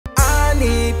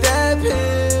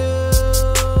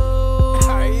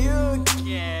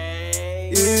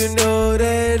know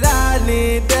that I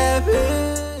need that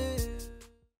pill.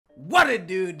 What it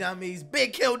do, dummies?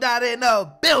 Big Kildot in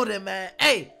the building, man.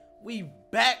 Hey, we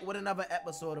back with another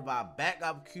episode of our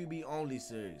Backup QB Only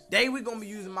series. Today we gonna be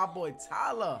using my boy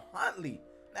Tyler Huntley.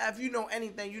 Now, if you know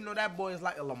anything, you know that boy is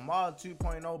like a Lamar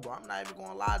 2.0, bro. I'm not even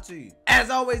gonna lie to you. As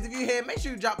always, if you're here, make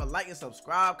sure you drop a like and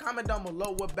subscribe. Comment down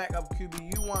below what backup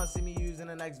QB you want to see me use in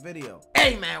the next video.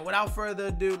 Hey, man, without further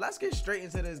ado, let's get straight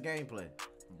into this gameplay.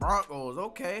 Broncos,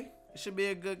 okay. It should be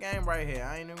a good game right here.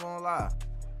 I ain't even gonna lie.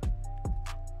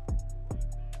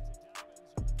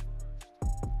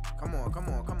 Come on, come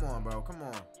on, come on, bro. Come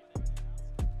on.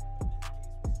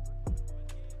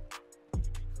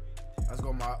 Let's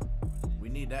go, Mark. We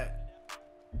need that.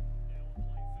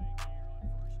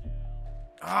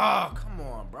 Oh, come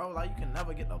on, bro. Like, you can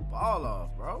never get the ball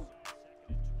off, bro.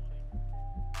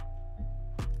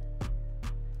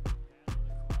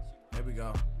 There we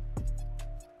go.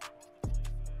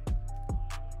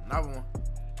 Another one.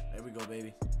 There we go,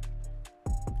 baby.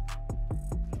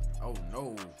 Oh,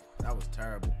 no. That was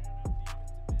terrible.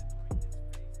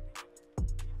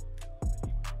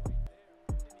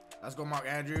 Let's go, Mark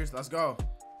Andrews. Let's go.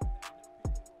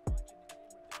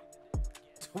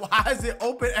 Why is it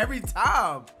open every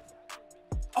time?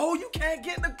 Oh, you can't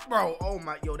get the... Bro, oh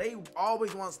my... Yo, they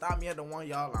always want to stop me at the 1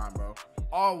 yard line, bro.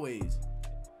 Always.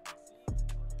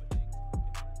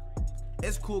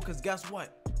 It's cool because guess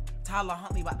what? Tyler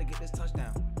Huntley about to get this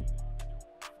touchdown.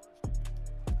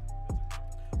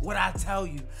 What I tell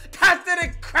you? Cut to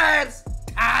the crabs!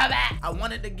 I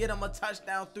wanted to get him a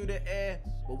touchdown through the air,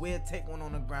 but we'll take one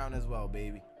on the ground as well,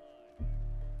 baby.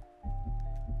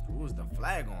 Who was the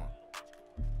flag on?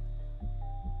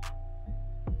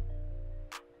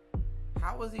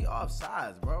 How was he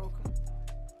offsides, bro?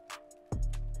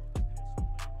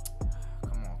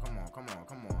 Come on, come on, come on,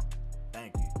 come on.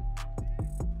 Thank you.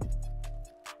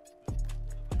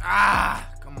 Ah,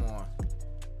 come on.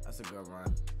 That's a good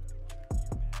run.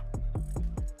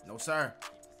 No, sir.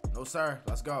 No, sir.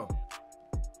 Let's go.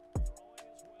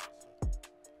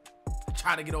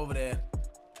 Try to get over there.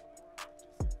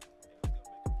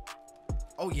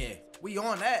 Oh, yeah. We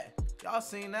on that. Y'all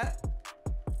seen that?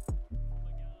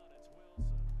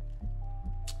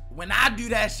 When I do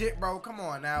that shit, bro, come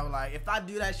on now. Like, if I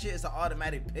do that shit, it's an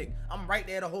automatic pick. I'm right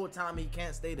there the whole time. He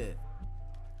can't stay there.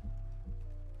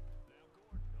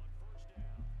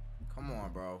 Come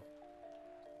on, bro.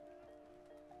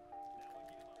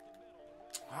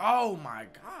 Oh, my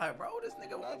God, bro. This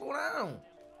nigga won't go down.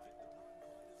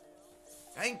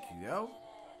 Thank you, yo.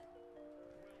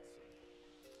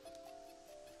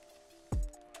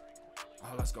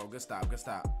 Oh, let's go. Good stop. Good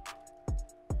stop.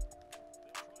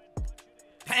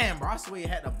 Damn, bro, I swear he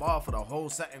had the ball for the whole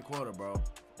second quarter, bro.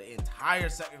 The entire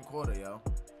second quarter, yo.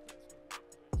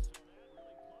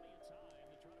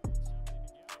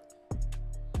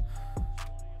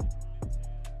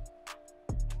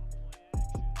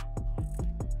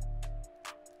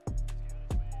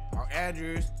 Mark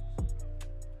Andrews.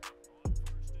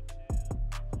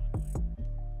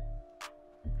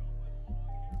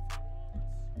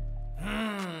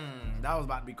 That was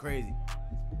about to be crazy.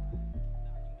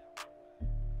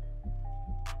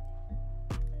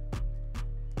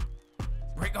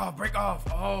 Break off, break off.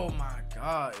 Oh my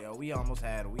God, yo, we almost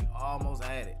had it. We almost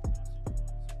had it.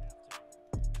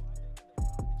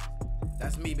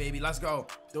 That's me, baby. Let's go.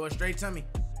 Do it straight to me.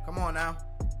 Come on now.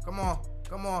 Come on.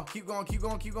 Come on. Keep going, keep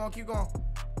going, keep going, keep going.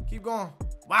 Keep going.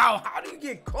 Wow, how do you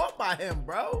get caught by him,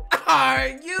 bro? Are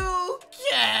you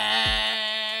kidding?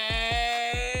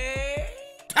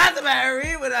 That's a bad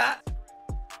read with that.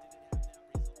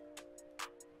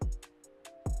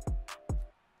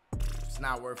 It's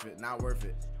not worth it. Not worth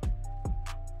it.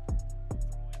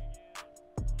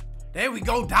 There we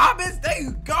go, Dobbins. There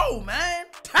you go, man.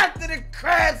 Cut to the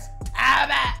crabs.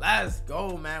 Let's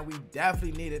go, man. We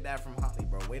definitely needed that from Huntley,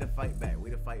 bro. Way to fight back. Way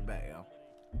to fight back, yo.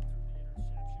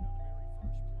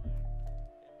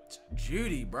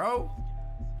 Judy, bro.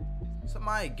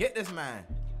 Somebody get this man.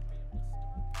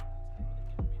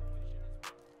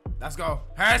 Let's go.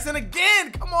 Harrison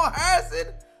again. Come on,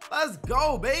 Harrison. Let's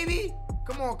go, baby.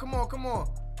 Come on, come on, come on.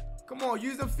 Come on,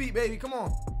 use them feet, baby. Come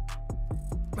on.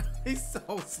 He's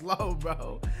so slow,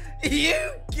 bro.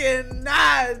 You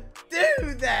cannot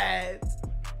do that.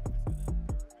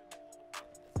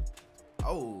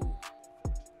 Oh.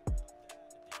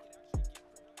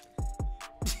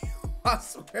 I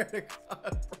swear to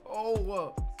God,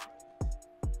 bro.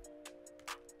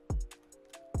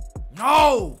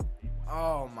 No.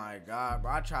 Oh, my God,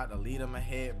 bro. I tried to lead him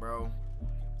ahead, bro.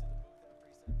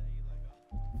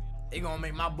 He gonna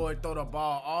make my boy throw the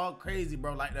ball all crazy,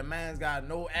 bro. Like the man's got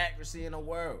no accuracy in the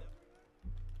world.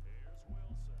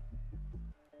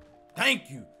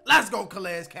 Thank you. Let's go,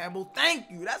 Calais Campbell.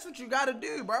 Thank you. That's what you gotta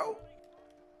do, bro.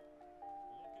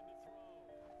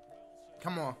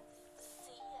 Come on.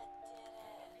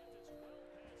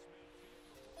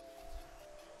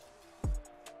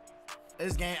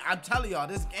 This game, I'm telling y'all,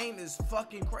 this game is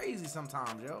fucking crazy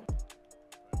sometimes, yo.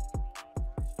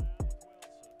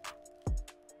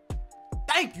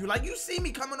 Thank you. Like, you see me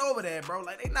coming over there, bro.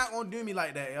 Like, they not gonna do me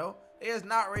like that, yo. They is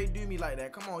not ready to do me like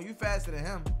that. Come on, you faster than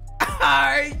him.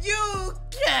 Are you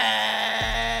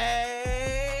gay?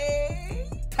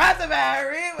 That's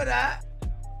about it with that.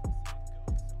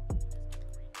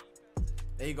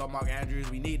 There you go, Mark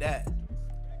Andrews. We need that.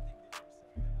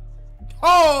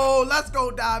 Oh, let's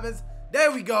go, Dobbins.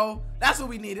 There we go. That's what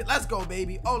we needed. Let's go,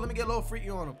 baby. Oh, let me get a little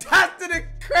freaky on him. Touch to the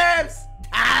cribs.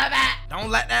 Don't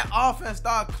let that offense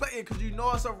start clicking because you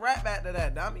know it's a wrap after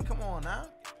that, dummy. Come on now.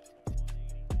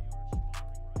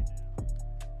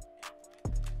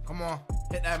 Come on.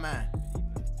 Hit that man.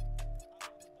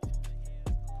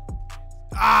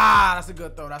 Ah, that's a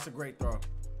good throw. That's a great throw.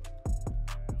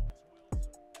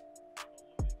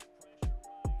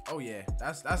 Oh, yeah.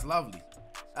 That's lovely.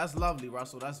 That's lovely,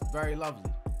 Russell. That's very lovely.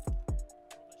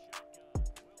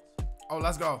 Oh,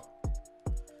 let's go.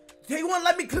 They won't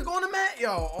let me click on the mat,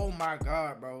 yo. Oh my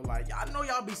God, bro. Like, y'all know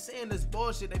y'all be seeing this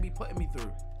bullshit they be putting me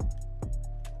through.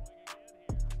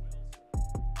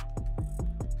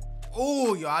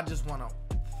 Oh, yo, I just wanna.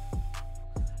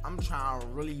 I'm trying to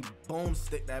really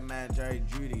boomstick that man Jerry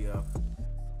Judy up.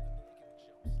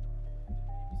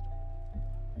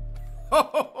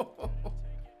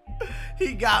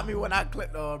 He got me when I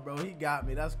clicked on, bro. He got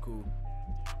me. That's cool.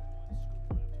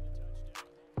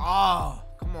 Oh,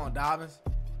 come on, Dobbins.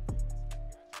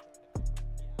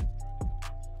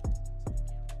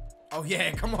 Oh,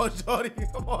 yeah. Come on, Jordy.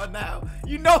 Come on now.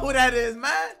 You know who that is,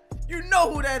 man. You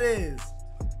know who that is.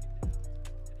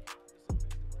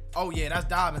 Oh, yeah. That's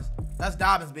Dobbins. That's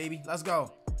Dobbins, baby. Let's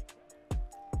go.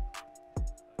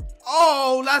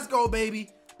 Oh, let's go,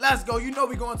 baby. Let's go. You know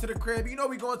we going to the crib. You know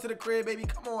we going to the crib, baby.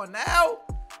 Come on now.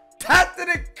 Tap to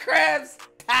the cribs.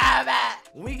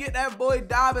 When we get that boy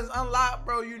Dobbins unlocked,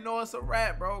 bro, you know it's a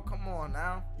wrap, bro. Come on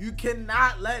now. You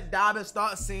cannot let Dobbins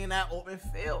start seeing that open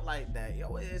field like that.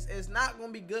 Yo, it's not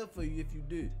going to be good for you if you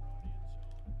do.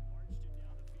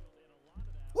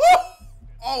 Woo!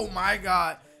 Oh, my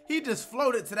God. He just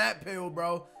floated to that pill,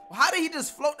 bro. How did he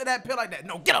just float to that pill like that?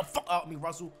 No, get the fuck out of me,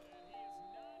 Russell.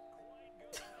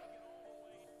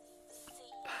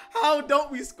 How don't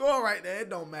we score right there? It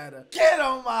don't matter. Get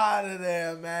him out of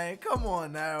there, man. Come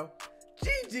on now.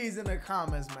 GG's in the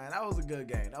comments, man. That was a good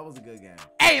game. That was a good game.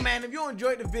 Hey, man, if you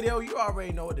enjoyed the video, you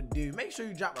already know what to do. Make sure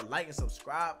you drop a like and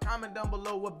subscribe. Comment down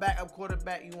below what backup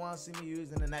quarterback you want to see me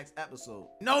use in the next episode.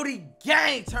 Noti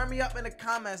gang, turn me up in the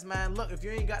comments, man. Look, if you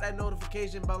ain't got that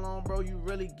notification bell on, bro, you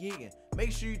really geeking.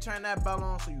 Make sure you turn that bell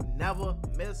on so you never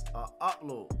miss an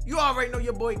upload. You already know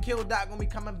your boy Kildot gonna be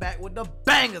coming back with the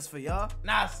bangers for y'all.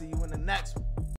 Now I'll see you in the next one.